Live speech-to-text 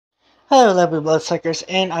Hello, lovely bloodsuckers,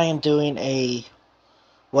 and I am doing a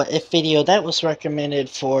what if video that was recommended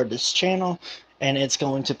for this channel, and it's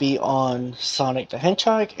going to be on Sonic the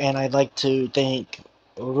Hedgehog, and I'd like to thank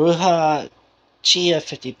Ruha Chia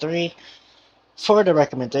 53 for the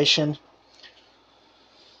recommendation.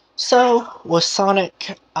 So, with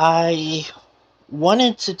Sonic, I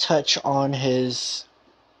wanted to touch on his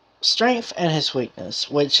strength and his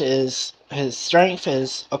weakness, which is his strength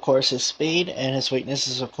is, of course, his speed, and his weakness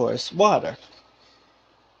is, of course, water.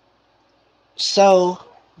 So,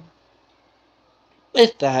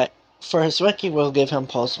 with that, for his wiki, we'll give him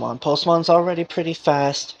Pulsemon. Pulsemon's already pretty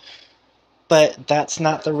fast, but that's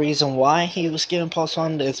not the reason why he was given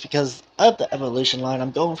Pulsemon. It's because of the evolution line.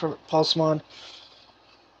 I'm going for Pulsemon.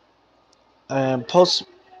 Pulsemon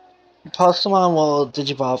will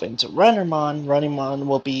digivolve into Runnermon. Runnermon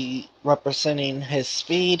will be representing his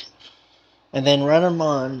speed. And then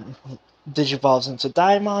Runnermon digivolves into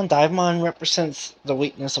Digimon. Digimon represents the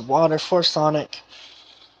weakness of water for Sonic.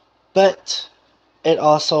 But it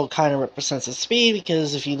also kind of represents his speed,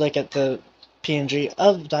 because if you look at the PNG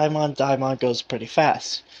of Digimon goes pretty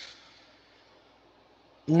fast.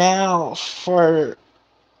 Now, for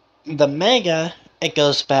the Mega, it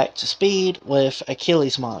goes back to speed with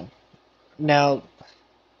Achillesmon. Now,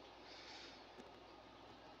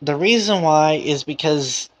 the reason why is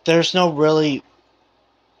because there's no really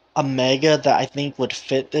a Mega that I think would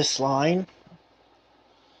fit this line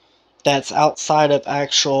that's outside of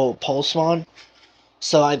actual Pulsemon.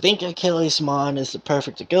 So I think Achillesmon is the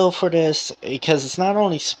perfect to go for this, because it's not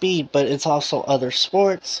only speed, but it's also other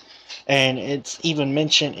sports, and it's even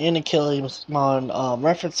mentioned in Achillesmon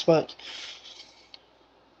reference book.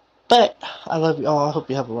 But I love you all. I hope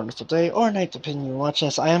you have a wonderful day or night, depending on you're watching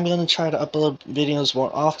this. I am going to try to upload videos more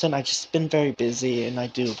often. I've just been very busy, and I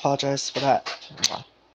do apologize for that. Bye.